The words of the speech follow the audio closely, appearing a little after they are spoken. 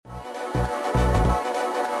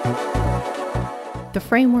The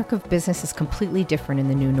framework of business is completely different in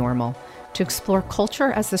the new normal. To explore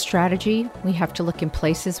culture as the strategy, we have to look in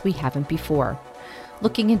places we haven't before.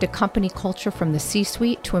 Looking into company culture from the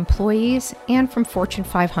C-suite to employees and from Fortune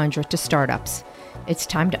 500 to startups. It's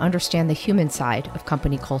time to understand the human side of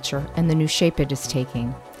company culture and the new shape it is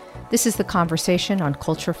taking. This is The Conversation on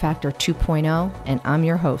Culture Factor 2.0, and I'm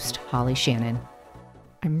your host, Holly Shannon.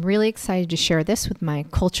 I'm really excited to share this with my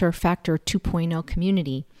Culture Factor 2.0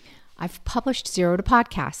 community. I've published Zero to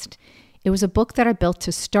Podcast. It was a book that I built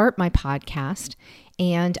to start my podcast,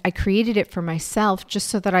 and I created it for myself just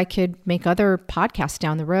so that I could make other podcasts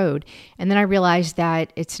down the road. And then I realized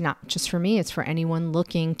that it's not just for me, it's for anyone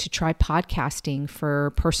looking to try podcasting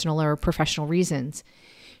for personal or professional reasons.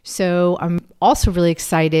 So I'm also really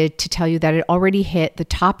excited to tell you that it already hit the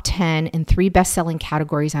top 10 in 3 best-selling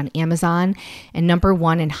categories on Amazon and number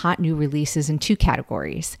 1 in hot new releases in 2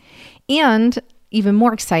 categories. And even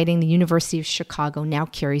more exciting, the University of Chicago now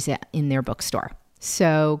carries it in their bookstore.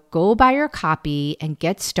 So go buy your copy and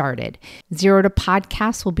get started. Zero to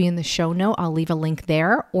Podcast will be in the show note. I'll leave a link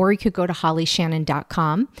there, or you could go to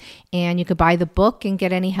hollyshannon.com and you could buy the book and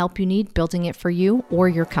get any help you need building it for you or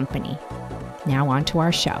your company. Now on to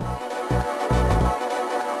our show.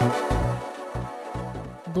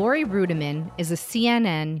 Laurie Ruettimann is a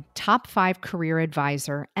CNN Top 5 career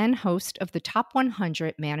advisor and host of the Top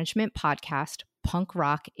 100 management podcast, Punk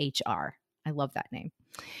Rock HR. I love that name.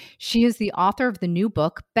 She is the author of the new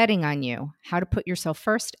book, Betting on You: How to Put Yourself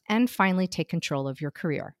First and Finally Take Control of Your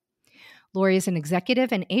Career. Laurie is an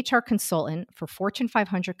executive and HR consultant for Fortune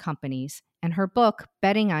 500 companies, and her book,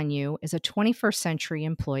 Betting on You, is a 21st century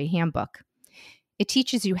employee handbook. It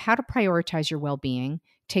teaches you how to prioritize your well-being,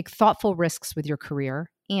 take thoughtful risks with your career,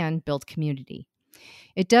 and build community.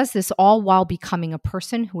 It does this all while becoming a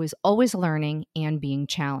person who is always learning and being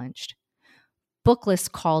challenged.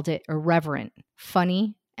 Booklist called it irreverent,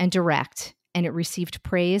 funny, and direct, and it received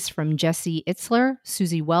praise from Jesse Itzler,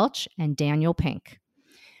 Susie Welch, and Daniel Pink.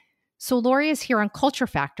 So Laurie is here on Culture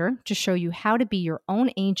Factor to show you how to be your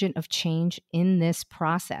own agent of change in this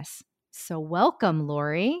process. So welcome,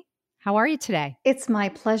 Laurie. How are you today? It's my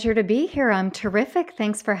pleasure to be here. I'm terrific.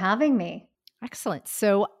 Thanks for having me. Excellent.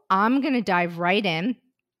 So I'm going to dive right in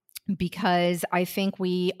because I think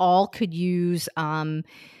we all could use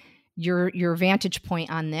your vantage point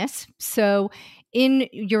on this. So in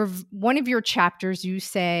one of your chapters, you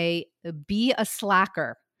say, be a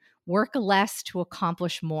slacker, work less to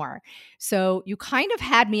accomplish more. So you kind of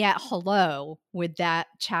had me at hello with that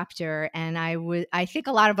chapter. And I think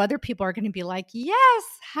a lot of other people are going to be like, yes,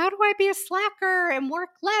 how do I be a slacker and work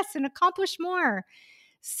less and accomplish more?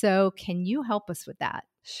 So can you help us with that?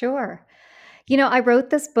 Sure. I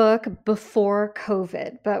wrote this book before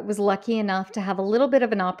COVID, but was lucky enough to have a little bit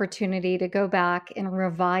of an opportunity to go back and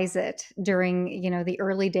revise it during, the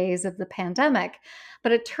early days of the pandemic.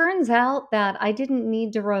 But it turns out that I didn't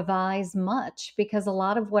need to revise much because a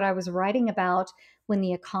lot of what I was writing about when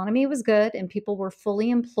the economy was good and people were fully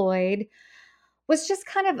employed was just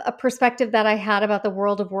kind of a perspective that I had about the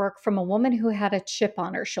world of work from a woman who had a chip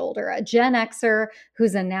on her shoulder, a Gen Xer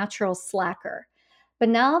who's a natural slacker. But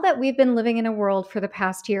now that we've been living in a world for the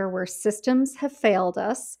past year where systems have failed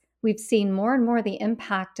us, we've seen more and more the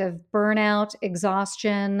impact of burnout,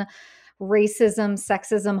 exhaustion, racism,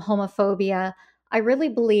 sexism, homophobia. I really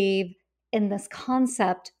believe in this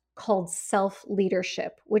concept called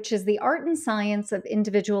self-leadership, which is the art and science of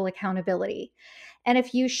individual accountability. And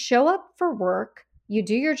if you show up for work, you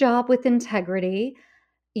do your job with integrity,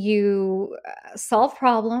 you solve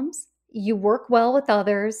problems, you work well with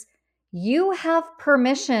others, you have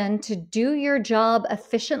permission to do your job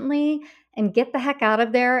efficiently and get the heck out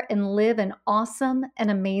of there and live an awesome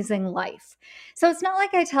and amazing life. So it's not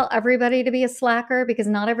like I tell everybody to be a slacker because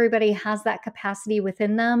not everybody has that capacity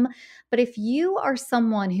within them. But if you are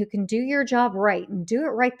someone who can do your job right and do it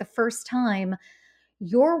right the first time,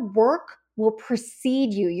 your work will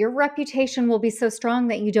precede you. Your reputation will be so strong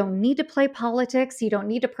that you don't need to play politics. You don't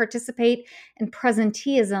need to participate in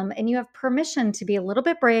presenteeism, and you have permission to be a little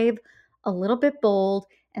bit brave, a little bit bold,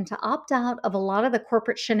 and to opt out of a lot of the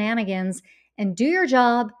corporate shenanigans and do your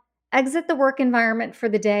job, exit the work environment for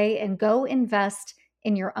the day, and go invest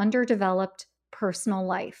in your underdeveloped personal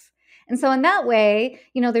life. And so in that way,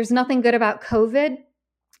 there's nothing good about COVID,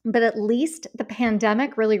 but at least the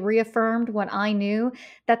pandemic really reaffirmed what I knew,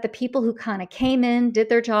 that the people who kind of came in, did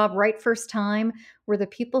their job right first time, were the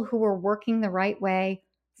people who were working the right way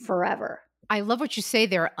forever. I love what you say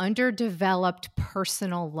there, underdeveloped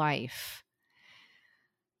personal life.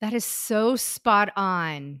 That is so spot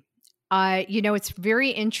on. It's very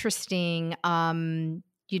interesting.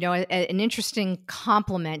 An interesting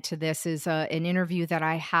complement to this is an interview that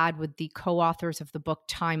I had with the co-authors of the book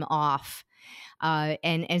Time Off.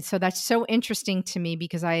 And so that's so interesting to me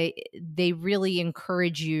because they really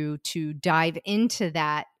encourage you to dive into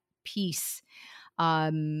that piece,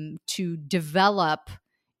 to develop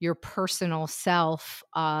your personal self,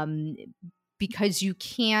 because you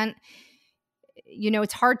can't,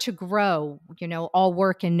 it's hard to grow, all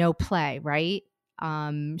work and no play, right?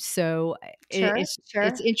 So Sure, it's sure.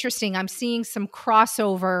 interesting. I'm seeing some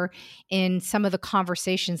crossover in some of the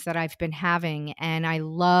conversations that I've been having, and I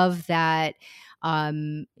love that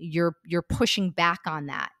you're pushing back on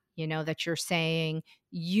that. That you're saying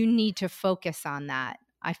you need to focus on that.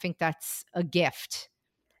 I think that's a gift.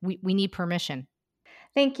 We need permission.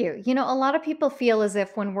 Thank you. A lot of people feel as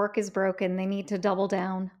if when work is broken, they need to double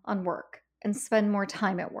down on work and spend more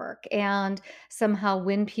time at work and somehow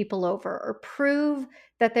win people over or prove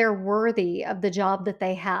that they're worthy of the job that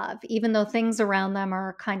they have, even though things around them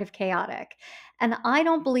are kind of chaotic. And I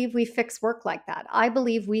don't believe we fix work like that. I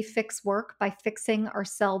believe we fix work by fixing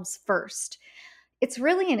ourselves first. It's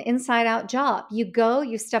really an inside out job. You go,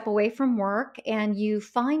 you step away from work, and you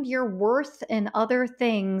find your worth in other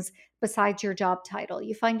things besides your job title.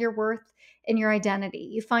 You find your worth in your identity.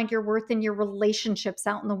 You find your worth in your relationships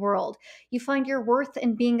out in the world. You find your worth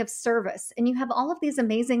in being of service. And you have all of these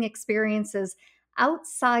amazing experiences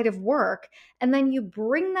outside of work. And then you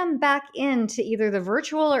bring them back into either the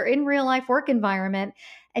virtual or in real life work environment,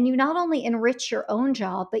 and you not only enrich your own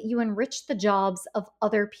job, but you enrich the jobs of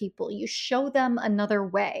other people. You show them another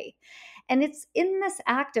way. And it's in this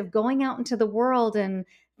act of going out into the world and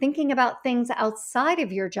thinking about things outside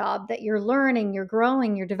of your job that you're learning, you're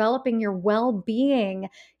growing, you're developing your well being,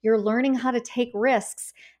 you're learning how to take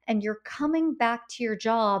risks, and you're coming back to your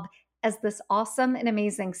job as this awesome and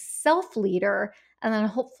amazing self leader, and then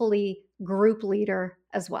hopefully group leader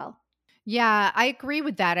as well. Yeah, I agree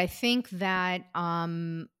with that. I think that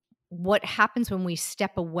what happens when we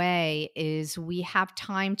step away is we have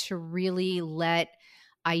time to really let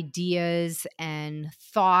ideas and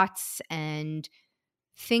thoughts and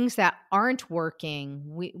things that aren't working,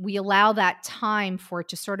 we allow that time for it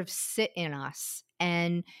to sort of sit in us.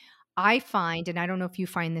 And I find, and I don't know if you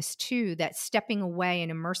find this too, that stepping away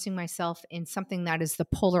and immersing myself in something that is the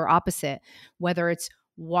polar opposite, whether it's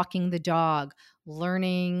walking the dog,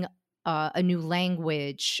 learning a new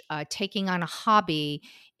language, taking on a hobby,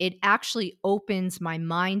 it actually opens my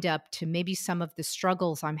mind up to maybe some of the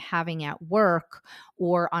struggles I'm having at work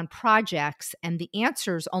or on projects. And the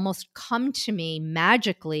answers almost come to me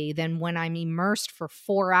magically than when I'm immersed for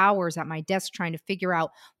 4 hours at my desk trying to figure out,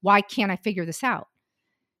 why can't I figure this out?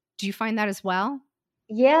 Do you find that as well?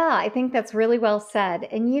 Yeah, I think that's really well said.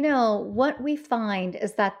 And what we find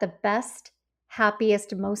is that the best,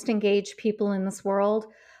 happiest, most engaged people in this world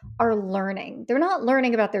are learning. They're not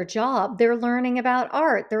learning about their job, they're learning about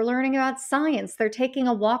art, they're learning about science, they're taking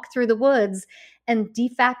a walk through the woods and de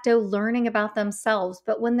facto learning about themselves.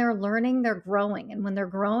 But when they're learning, they're growing. And when they're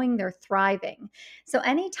growing, they're thriving. So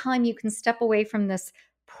anytime you can step away from this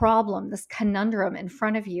problem, this conundrum in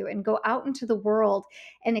front of you, and go out into the world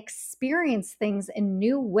and experience things in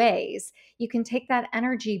new ways, you can take that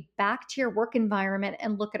energy back to your work environment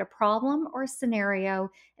and look at a problem or a scenario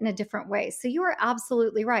in a different way. So you are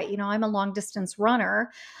absolutely right. I'm a long distance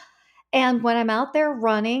runner. And when I'm out there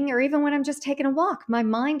running, or even when I'm just taking a walk, my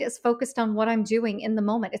mind is focused on what I'm doing in the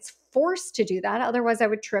moment. It's forced to do that. Otherwise, I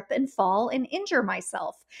would trip and fall and injure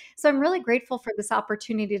myself. So I'm really grateful for this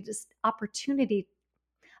opportunity.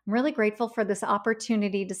 I'm really grateful for this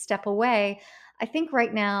opportunity to step away. I think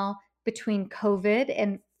right now, between COVID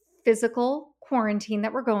and physical quarantine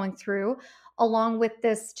that we're going through, along with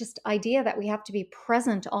this just idea that we have to be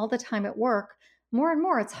present all the time at work, more and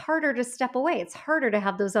more, it's harder to step away. It's harder to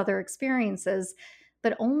have those other experiences,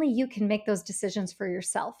 but only you can make those decisions for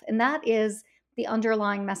yourself. And that is the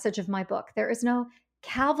underlying message of my book. There is no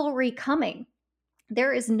cavalry coming.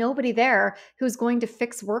 There is nobody there who's going to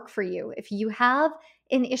fix work for you. If you have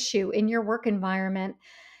an issue in your work environment,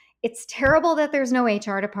 it's terrible that there's no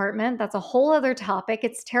HR department. That's a whole other topic.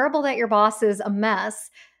 It's terrible that your boss is a mess,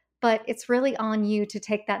 but it's really on you to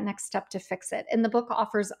take that next step to fix it. And the book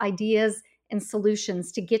offers ideas and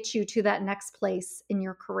solutions to get you to that next place in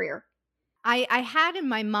your career. I had in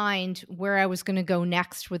my mind where I was going to go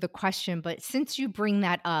next with a question, but since you bring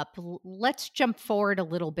that up, let's jump forward a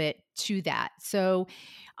little bit to that. So,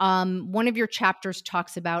 one of your chapters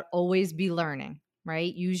talks about always be learning,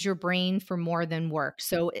 right? Use your brain for more than work.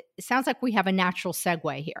 So, it sounds like we have a natural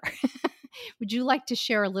segue here. Would you like to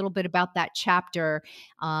share a little bit about that chapter?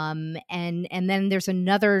 And then there's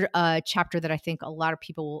another chapter that I think a lot of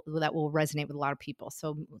people that will resonate with a lot of people.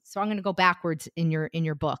 So I'm going to go backwards in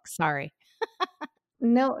your book. Sorry.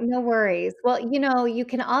 No, no worries. Well, you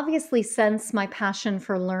can obviously sense my passion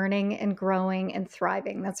for learning and growing and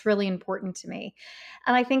thriving. That's really important to me.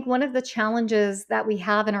 And I think one of the challenges that we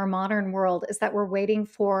have in our modern world is that we're waiting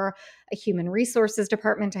for a human resources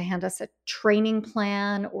department to hand us a training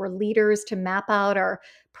plan or leaders to map out our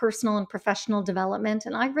personal and professional development.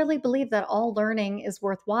 And I really believe that all learning is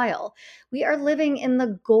worthwhile. We are living in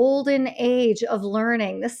the golden age of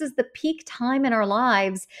learning. This is the peak time in our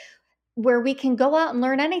lives where we can go out and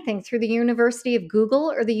learn anything through the University of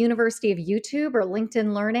Google or the University of YouTube or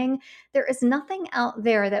LinkedIn Learning. There is nothing out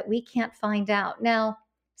there that we can't find out. Now,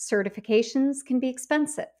 certifications can be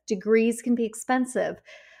expensive, degrees can be expensive,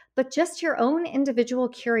 but just your own individual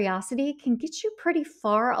curiosity can get you pretty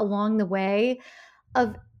far along the way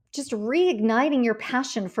of just reigniting your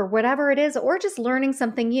passion for whatever it is or just learning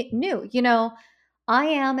something new. I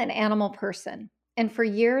am an animal person, and for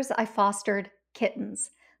years I fostered kittens.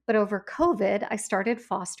 But over COVID, I started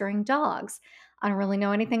fostering dogs. I don't really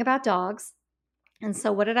know anything about dogs. And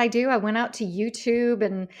so what did I do? I went out to YouTube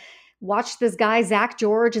and watched this guy, Zach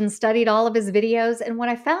George, and studied all of his videos. And what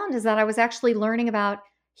I found is that I was actually learning about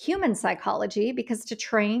human psychology because to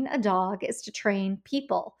train a dog is to train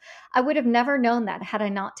people. I would have never known that had I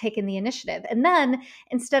not taken the initiative. And then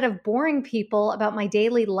instead of boring people about my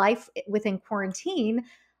daily life within quarantine,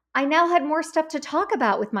 I now had more stuff to talk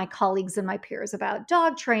about with my colleagues and my peers about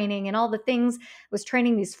dog training and all the things I was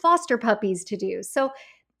training these foster puppies to do. So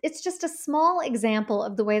it's just a small example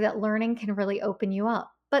of the way that learning can really open you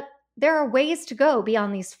up. But there are ways to go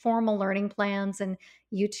beyond these formal learning plans and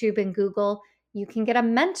YouTube and Google. You can get a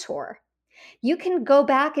mentor. You can go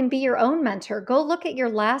back and be your own mentor. Go look at your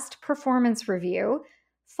last performance review,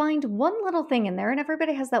 find one little thing in there, and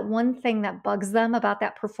everybody has that one thing that bugs them about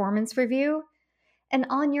that performance review. And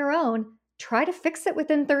on your own, try to fix it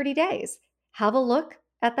within 30 days. Have a look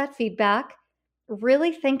at that feedback,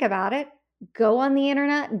 really think about it. Go on the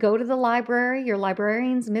internet, go to the library, your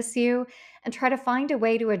librarians miss you, and try to find a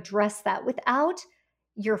way to address that without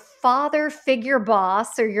your father figure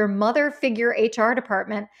boss or your mother figure HR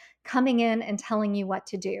department coming in and telling you what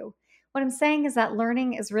to do. What I'm saying is that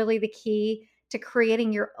learning is really the key to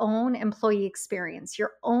creating your own employee experience,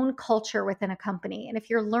 your own culture within a company. And if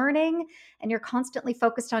you're learning and you're constantly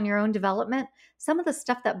focused on your own development, some of the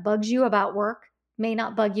stuff that bugs you about work may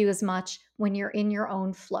not bug you as much when you're in your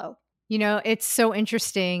own flow. It's so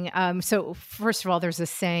interesting. So first of all, there's a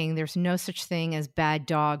saying, there's no such thing as bad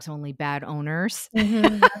dogs, only bad owners, That's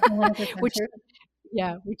 100% which, true.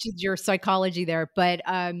 yeah, which is your psychology there. But,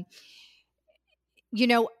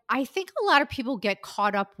 I think a lot of people get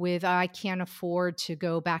caught up with, I can't afford to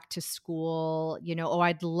go back to school.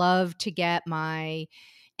 I'd love to get my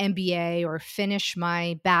MBA or finish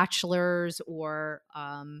my bachelor's or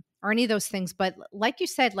any of those things. But like you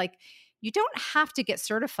said, like, you don't have to get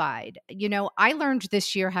certified. I learned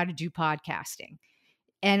this year how to do podcasting.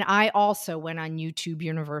 And I also went on YouTube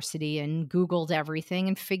University and Googled everything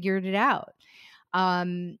and figured it out.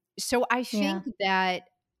 So I Yeah. think that,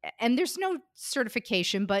 and there's no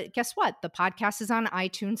certification, but guess what? The podcast is on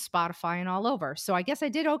iTunes, Spotify, and all over. So I guess I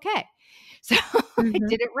did okay. So I Mhm.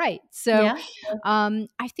 did it right. So Yeah.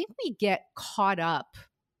 I think we get caught up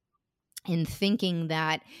in thinking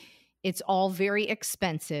that it's all very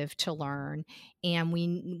expensive to learn, and we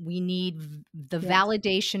need the Yes.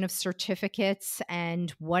 validation of certificates and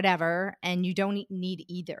whatever, and you don't need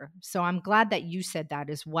either. So I'm glad that you said that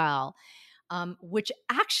as well, which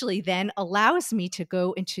actually then allows me to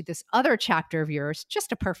go into this other chapter of yours.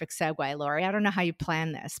 Just a perfect segue, Lori. I don't know how you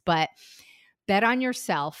plan this, but bet on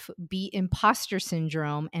yourself, beat imposter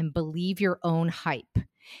syndrome, and believe your own hype.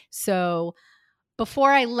 So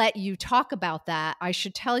before I let you talk about that, I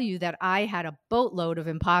should tell you that I had a boatload of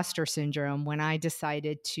imposter syndrome when I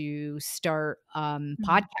decided to start Mhm.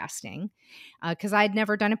 podcasting because I had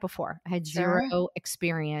never done it before. I had zero Sure.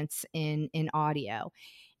 experience in audio.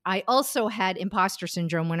 I also had imposter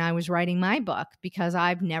syndrome when I was writing my book because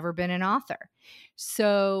I've never been an author.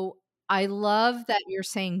 So I love that you're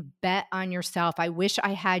saying bet on yourself. I wish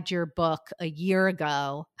I had your book a year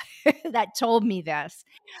ago that told me this.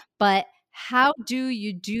 But how do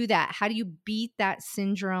you do that? How do you beat that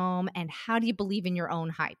syndrome? And how do you believe in your own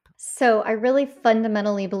hype? So, I really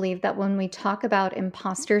fundamentally believe that when we talk about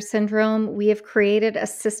imposter syndrome, we have created a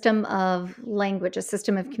system of language, a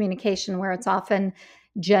system of communication where it's often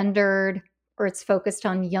gendered or it's focused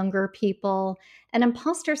on younger people. And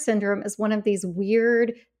imposter syndrome is one of these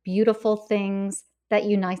weird, beautiful things that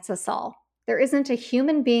unites us all. There isn't a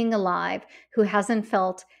human being alive who hasn't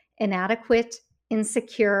felt inadequate,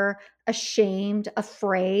 insecure, ashamed,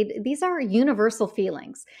 afraid. These are universal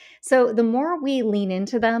feelings. So the more we lean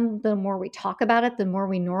into them, the more we talk about it, the more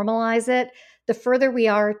we normalize it, the further we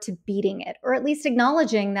are to beating it, or at least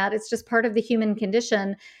acknowledging that it's just part of the human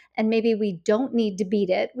condition. And maybe we don't need to beat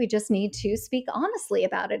it. We just need to speak honestly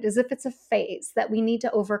about it as if it's a phase that we need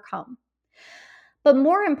to overcome. But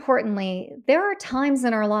more importantly, there are times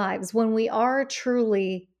in our lives when we are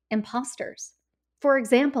truly imposters. For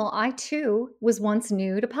example, I too was once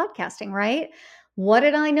new to podcasting, right? What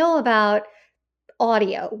did I know about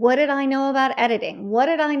audio? What did I know about editing? What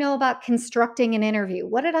did I know about constructing an interview?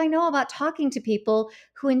 What did I know about talking to people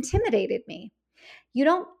who intimidated me? You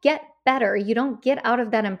don't get better, you don't get out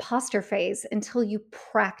of that imposter phase until you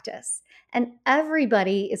practice. And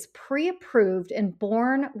everybody is pre approved and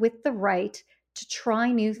born with the right to try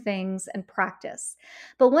new things and practice.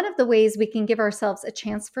 But one of the ways we can give ourselves a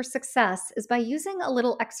chance for success is by using a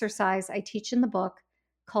little exercise I teach in the book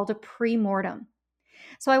called a pre-mortem.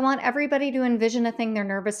 So I want everybody to envision a thing they're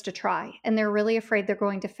nervous to try and they're really afraid they're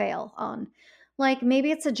going to fail on. Like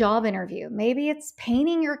maybe it's a job interview, maybe it's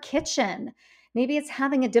painting your kitchen, maybe it's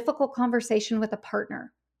having a difficult conversation with a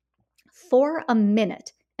partner. For a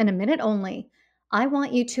minute and a minute only, I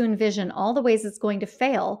want you to envision all the ways it's going to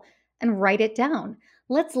fail and write it down.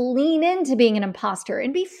 Let's lean into being an imposter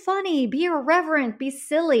and be funny, be irreverent, be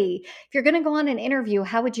silly. If you're going to go on an interview,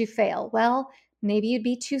 how would you fail? Well, maybe you'd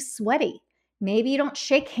be too sweaty. Maybe you don't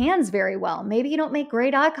shake hands very well. Maybe you don't make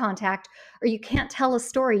great eye contact, or you can't tell a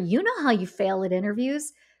story. You know how you fail at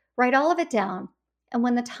interviews. Write all of it down. And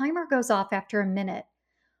when the timer goes off after a minute,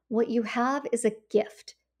 what you have is a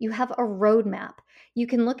gift. You have a roadmap. You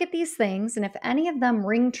can look at these things, and if any of them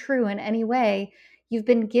ring true in any way, you've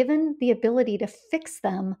been given the ability to fix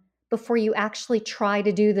them before you actually try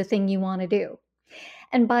to do the thing you want to do.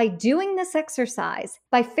 And by doing this exercise,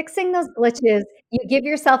 by fixing those glitches, you give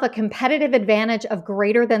yourself a competitive advantage of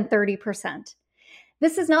greater than 30%.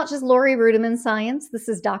 This is not just Lori Rudiman science. This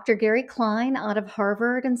is Dr. Gary Klein out of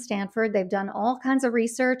Harvard and Stanford. They've done all kinds of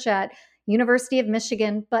research at University of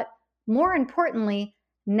Michigan, but more importantly,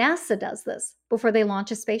 NASA does this before they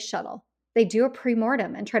launch a space shuttle. They do a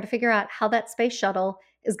pre-mortem and try to figure out how that space shuttle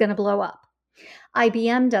is going to blow up.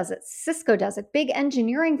 IBM does it, Cisco does it, big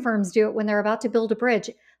engineering firms do it when they're about to build a bridge.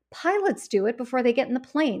 Pilots do it before they get in the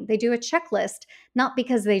plane. They do a checklist, not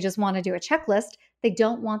because they just want to do a checklist, they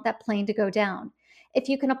don't want that plane to go down. If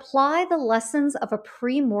you can apply the lessons of a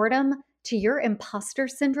pre-mortem to your imposter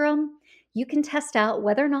syndrome, you can test out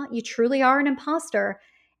whether or not you truly are an imposter.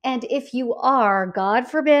 And if you are, God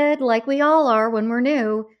forbid, like we all are when we're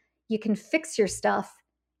new, you can fix your stuff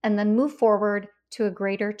and then move forward to a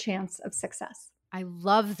greater chance of success. I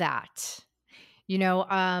love that.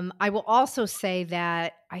 I will also say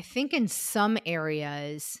that I think in some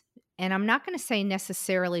areas, and I'm not going to say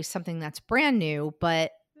necessarily something that's brand new,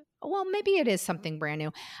 but well, maybe it is something brand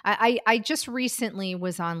new. I just recently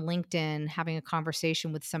was on LinkedIn having a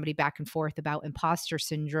conversation with somebody back and forth about imposter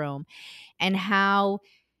syndrome and how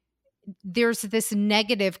there's this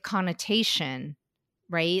negative connotation,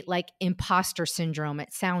 right? Like imposter syndrome.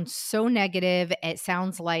 It sounds so negative. It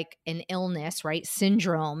sounds like an illness, right?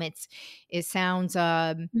 Syndrome. It sounds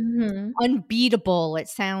unbeatable. It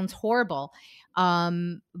sounds horrible.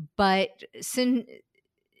 But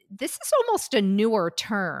this is almost a newer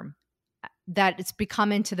term that it's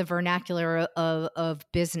become into the vernacular of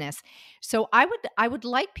business. So I would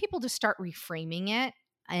like people to start reframing it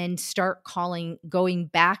and start going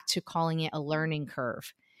back to calling it a learning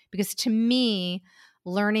curve. Because to me,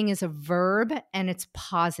 learning is a verb and it's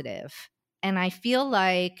positive. And I feel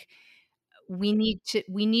like we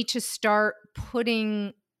need to start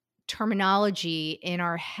putting terminology in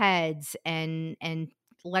our heads and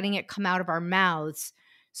letting it come out of our mouths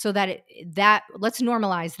so that let's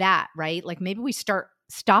normalize that, right? Like maybe we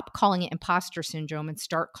stop calling it imposter syndrome and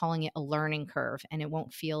start calling it a learning curve, and it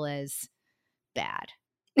won't feel as bad.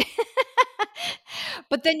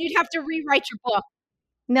 But then you'd have to rewrite your book.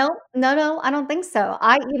 No, no, I don't think so.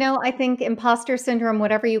 I think imposter syndrome,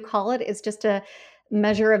 whatever you call it, is just a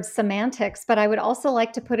measure of semantics. But I would also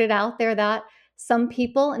like to put it out there that some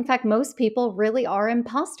people, in fact, most people really are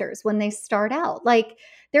imposters when they start out. Like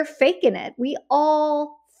they're faking it. We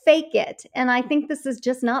all fake it. And I think this is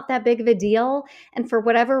just not that big of a deal. And for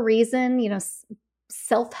whatever reason,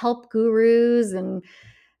 self-help gurus and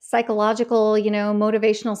psychological,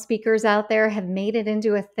 motivational speakers out there have made it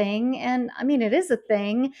into a thing. And I mean, it is a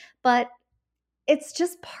thing, but it's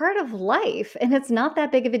just part of life and it's not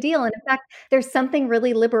that big of a deal. And in fact, there's something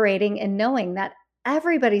really liberating in knowing that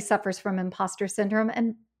everybody suffers from imposter syndrome.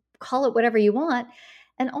 And call it whatever you want.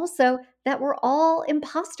 And also that we're all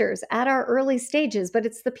imposters at our early stages, but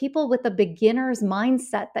it's the people with a beginner's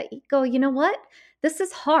mindset that go, you know what? This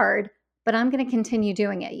is hard, but I'm going to continue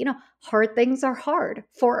doing it. Hard things are hard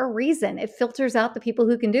for a reason. It filters out the people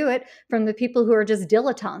who can do it from the people who are just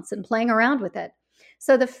dilettantes and playing around with it.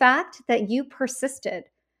 So the fact that you persisted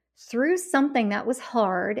through something that was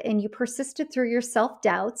hard and you persisted through your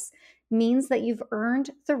self-doubts means that you've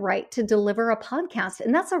earned the right to deliver a podcast.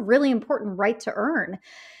 And that's a really important right to earn.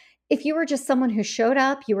 If you were just someone who showed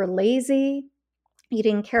up, you were lazy, you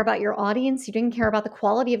didn't care about your audience, you didn't care about the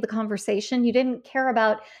quality of the conversation, you didn't care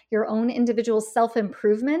about your own individual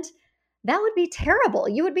self-improvement, that would be terrible.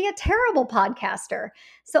 You would be a terrible podcaster.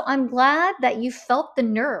 So I'm glad that you felt the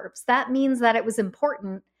nerves. That means that it was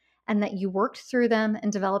important and that you worked through them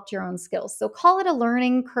and developed your own skills. So call it a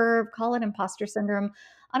learning curve, call it imposter syndrome.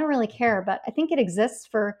 I don't really care, but I think it exists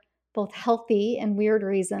for both healthy and weird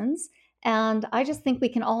reasons. And I just think we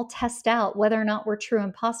can all test out whether or not we're true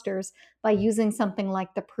imposters by using something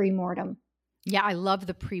like the pre-mortem. Yeah, I love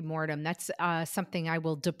the pre-mortem. That's something I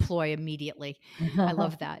will deploy immediately. I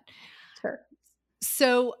love that. Sure.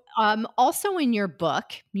 So, also in your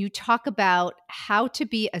book, you talk about how to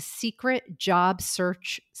be a secret job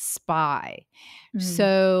search spy.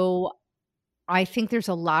 So, I think there's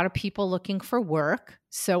a lot of people looking for work.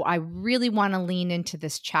 So, I really want to lean into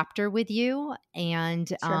this chapter with you. And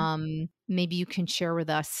Sure. maybe you can share with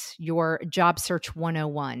us your job search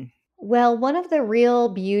 101. Well, one of the real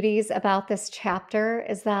beauties about this chapter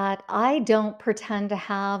is that I don't pretend to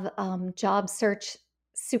have job search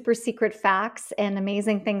super secret facts and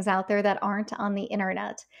amazing things out there that aren't on the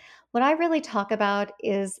internet. What I really talk about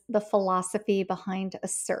is the philosophy behind a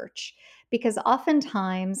search, because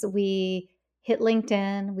oftentimes we hit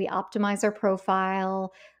LinkedIn, we optimize our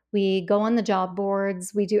profile, we go on the job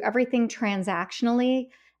boards, we do everything transactionally,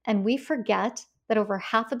 and we forget that over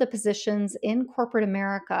half of the positions in corporate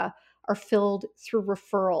America are filled through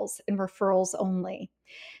referrals and referrals only.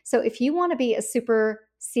 So if you want to be a super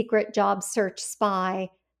secret job search spy,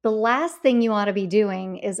 the last thing you ought to be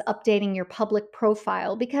doing is updating your public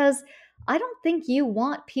profile, because I don't think you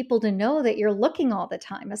want people to know that you're looking all the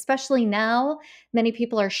time, especially now. Many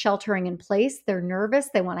people are sheltering in place. They're nervous.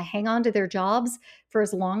 They want to hang on to their jobs for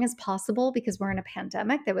as long as possible because we're in a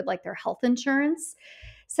pandemic. They would like their health insurance.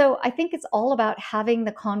 So I think it's all about having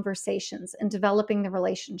the conversations and developing the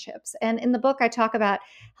relationships. And in the book, I talk about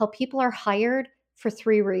how people are hired for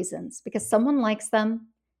 3 reasons: because someone likes them,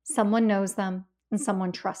 someone knows them, and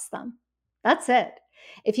someone trusts them. That's it.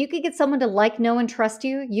 If you could get someone to like, know, and trust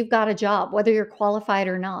you, you've got a job, whether you're qualified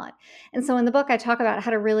or not. And so in the book, I talk about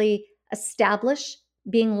how to really establish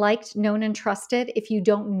being liked, known, and trusted if you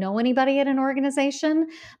don't know anybody at an organization,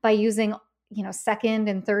 by using second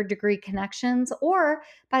and third degree connections, or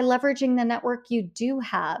by leveraging the network you do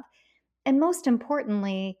have. And most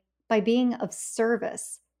importantly, by being of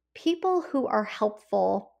service. People who are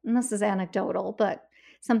helpful, and this is anecdotal, but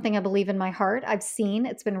something I believe in my heart, I've seen,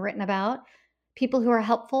 it's been written about. People who are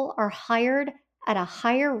helpful are hired at a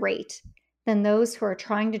higher rate than those who are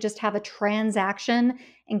trying to just have a transaction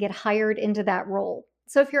and get hired into that role.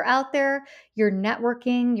 So if you're out there, you're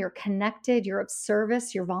networking, you're connected, you're of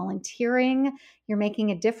service, you're volunteering, you're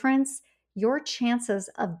making a difference, your chances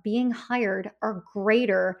of being hired are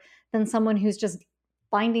greater than someone who's just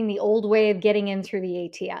finding the old way of getting in through the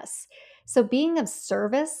ATS. So being of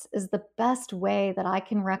service is the best way that I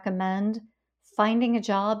can recommend finding a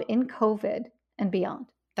job in COVID and beyond.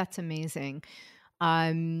 That's amazing.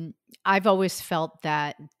 I've always felt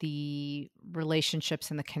that the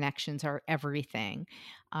relationships and the connections are everything.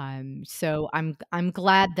 So I'm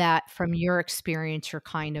glad that from your experience, you're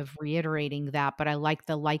kind of reiterating that, but I like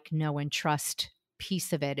the like, know, and trust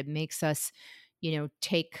piece of it. It makes us,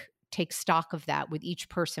 take stock of that with each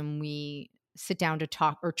person we sit down to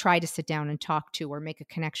talk or try to sit down and talk to or make a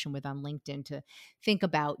connection with on LinkedIn, to think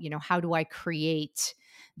about, how do I create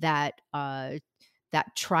that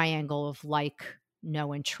triangle of like,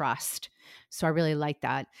 know, and trust. So I really like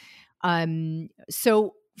that.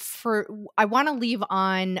 So I want to leave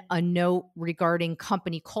on a note regarding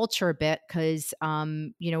company culture a bit, because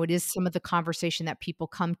it is some of the conversation that people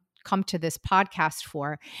come to this podcast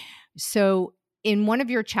for. So in one of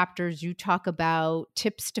your chapters, you talk about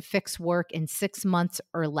tips to fix work in 6 months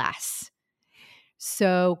or less.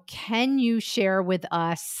 So can you share with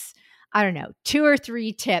us, I don't know, 2 or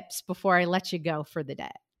 3 tips before I let you go for the day?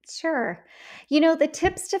 Sure. The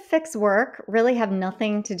tips to fix work really have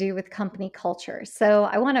nothing to do with company culture. So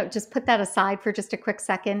I want to just put that aside for just a quick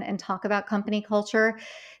second and talk about company culture,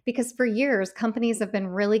 because for years, companies have been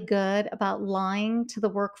really good about lying to the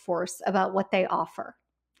workforce about what they offer.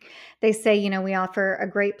 They say, we offer a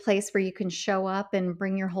great place where you can show up and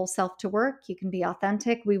bring your whole self to work. You can be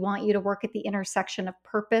authentic. We want you to work at the intersection of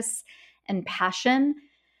purpose and passion.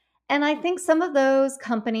 And I think some of those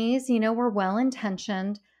companies, were well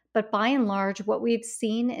intentioned, but by and large, what we've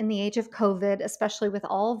seen in the age of COVID, especially with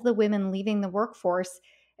all of the women leaving the workforce,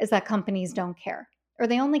 is that companies don't care, or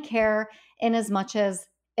they only care in as much as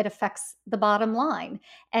it affects the bottom line.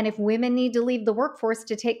 And if women need to leave the workforce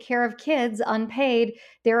to take care of kids unpaid,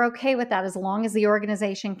 they're okay with that as long as the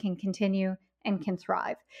organization can continue and can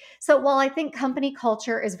thrive. So while I think company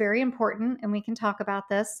culture is very important, and we can talk about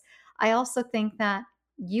this, I also think that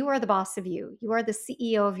you are the boss of you. You are the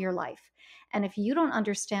CEO of your life. And if you don't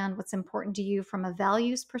understand what's important to you from a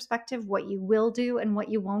values perspective, what you will do and what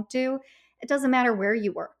you won't do, it doesn't matter where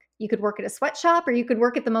you work. You could work at a sweatshop or you could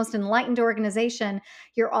work at the most enlightened organization.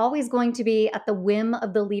 You're always going to be at the whim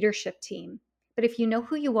of the leadership team. But if you know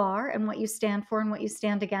who you are and what you stand for and what you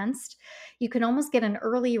stand against, you can almost get an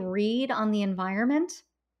early read on the environment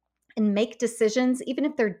and make decisions, even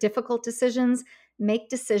if they're difficult decisions, make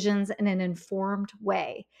decisions in an informed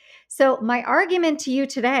way. So, my argument to you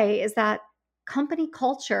today is that company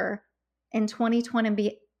culture in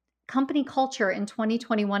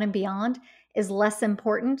 2021 and beyond is less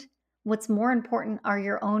important. What's more important are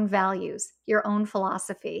your own values, your own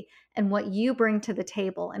philosophy, and what you bring to the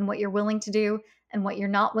table, and what you're willing to do and what you're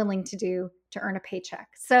not willing to do to earn a paycheck.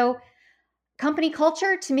 So, company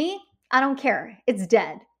culture, to me, I don't care. It's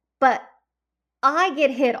dead. But I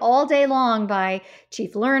get hit all day long by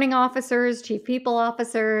chief learning officers, chief people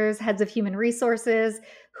officers, heads of human resources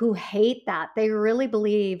who hate that. They really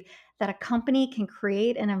believe that a company can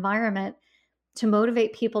create an environment to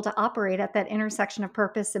motivate people to operate at that intersection of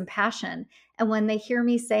purpose and passion. And when they hear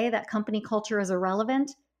me say that company culture is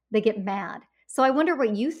irrelevant, they get mad. So I wonder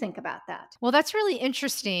what you think about that. Well, that's really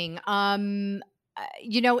interesting.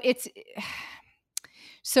 It's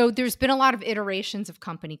so there's been a lot of iterations of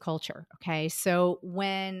company culture. Okay. So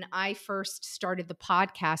when I first started the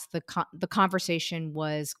podcast, the conversation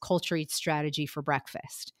was culture eats strategy for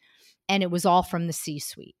breakfast. And it was all from the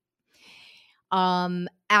C-suite.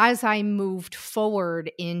 As I moved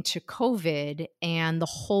forward into COVID and the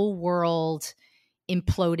whole world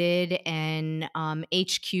imploded and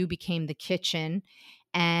HQ became the kitchen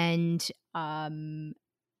and the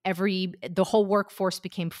whole workforce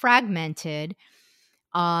became fragmented,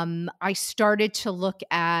 I started to look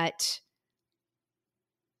at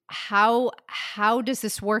how does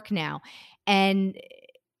this work now? And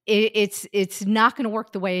it's not going to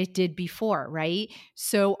work the way it did before, right?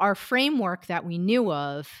 So our framework that we knew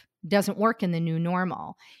of doesn't work in the new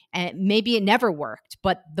normal. And maybe it never worked,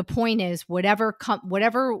 but the point is whatever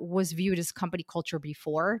was viewed as company culture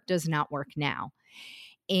before does not work now.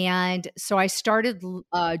 And so I started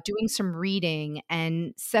doing some reading,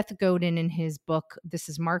 and Seth Godin in his book, This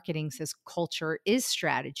is Marketing, says culture is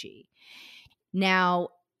strategy. Now,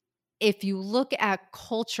 if you look at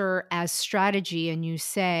culture as strategy and you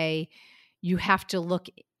say you have to look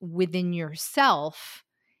within yourself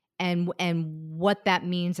and what that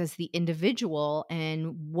means as the individual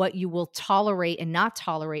and what you will tolerate and not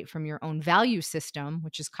tolerate from your own value system,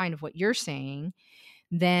 which is kind of what you're saying,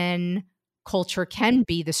 then culture can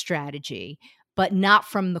be the strategy, but not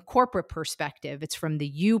from the corporate perspective. It's from the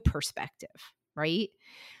you perspective, right?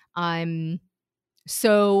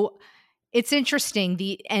 So it's interesting.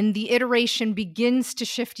 The iteration begins to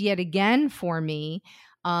shift yet again for me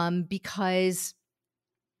because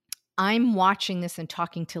I'm watching this and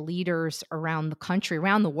talking to leaders around the country,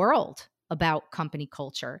 around the world about company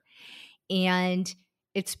culture. And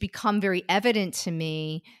it's become very evident to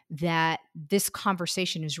me that this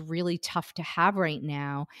conversation is really tough to have right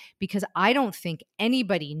now because I don't think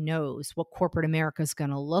anybody knows what corporate America is going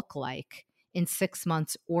to look like in 6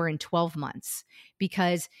 months or in 12 months,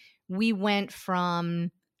 because we went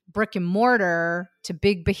from brick and mortar to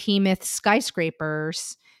big behemoth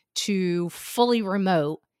skyscrapers to fully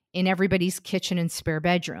remote in everybody's kitchen and spare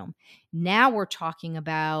bedroom. Now we're talking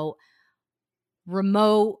about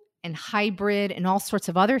remote and hybrid and all sorts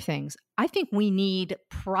of other things. I think we need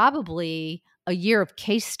probably a year of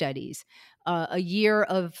case studies, a year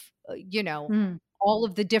of, all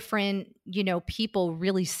of the different, people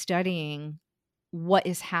really studying what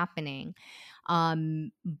is happening.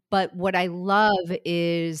 But what I love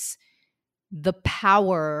is the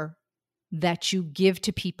power that you give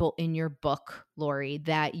to people in your book, Lori,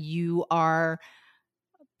 that you are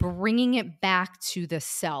bringing it back to the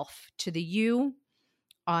self, to the you.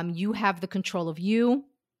 You have the control of you.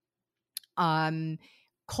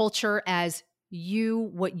 Culture as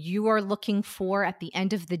what you are looking for at the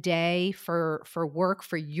end of the day for work,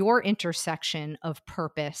 for your intersection of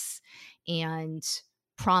purpose and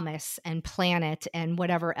promise and planet and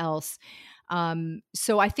whatever else.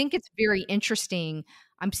 So I think it's very interesting.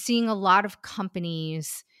 I'm seeing a lot of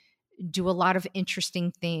companies do a lot of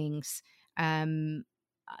interesting things.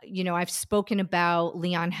 I've spoken about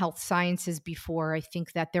Leon Health Sciences before. I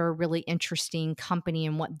think that they're a really interesting company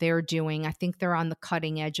in what they're doing. I think they're on the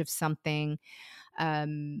cutting edge of something.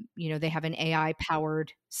 They have an AI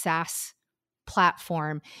powered SaaS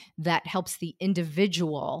platform that helps the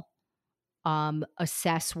individual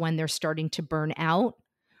assess when they're starting to burn out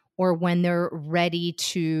or when they're ready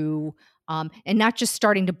to, and not just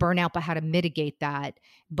starting to burn out, but how to mitigate that,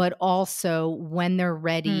 but also when they're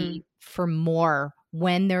ready for more,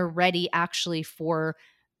 when they're ready actually for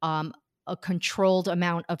a controlled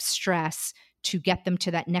amount of stress to get them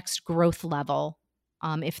to that next growth level,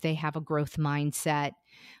 if they have a growth mindset,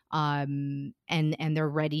 and they're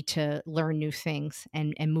ready to learn new things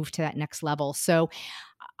and move to that next level. So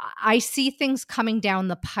I see things coming down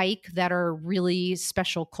the pike that are really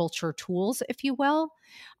special culture tools, if you will.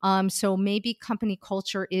 So maybe company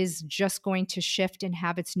culture is just going to shift and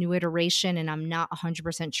have its new iteration, and I'm not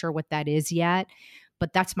 100% sure what that is yet,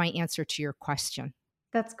 but that's my answer to your question.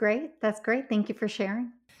 That's great. That's great. Thank you for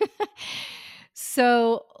sharing.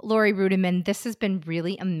 So, Lori Rudiman, this has been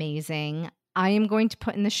really amazing. I am going to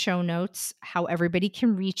put in the show notes how everybody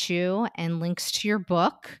can reach you and links to your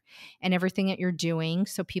book and everything that you're doing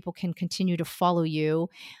so people can continue to follow you,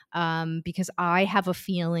 because I have a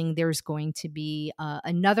feeling there's going to be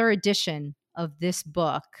another edition of this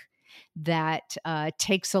book that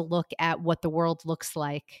takes a look at what the world looks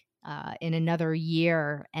like in another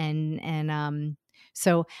year.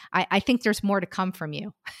 So I think there's more to come from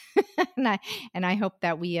you. and I hope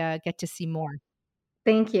that we get to see more.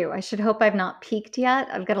 Thank you. I should hope I've not peaked yet.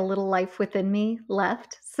 I've got a little life within me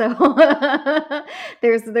left. So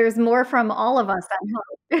there's more from all of us, I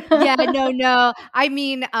hope. Yeah, no. I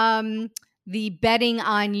mean, the betting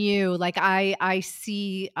on you, like I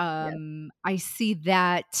see Yes. I see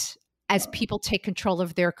that as people take control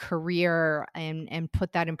of their career and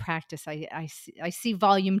put that in practice. I see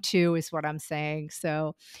volume 2 is what I'm saying.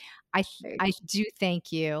 So I do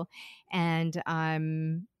thank you. And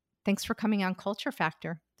thanks for coming on Culture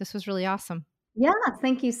Factor. This was really awesome. Yeah,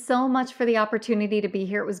 thank you so much for the opportunity to be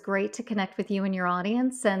here. It was great to connect with you and your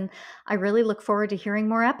audience, and I really look forward to hearing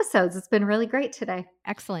more episodes. It's been really great today.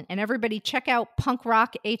 Excellent. And everybody check out Punk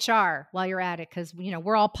Rock HR while you're at it, because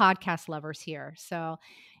we're all podcast lovers here. So,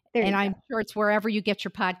 and I'm sure it's wherever you get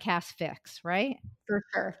your podcast fix, right? For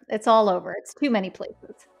sure. It's all over. It's too many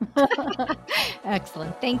places.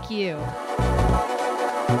 Excellent. Thank you.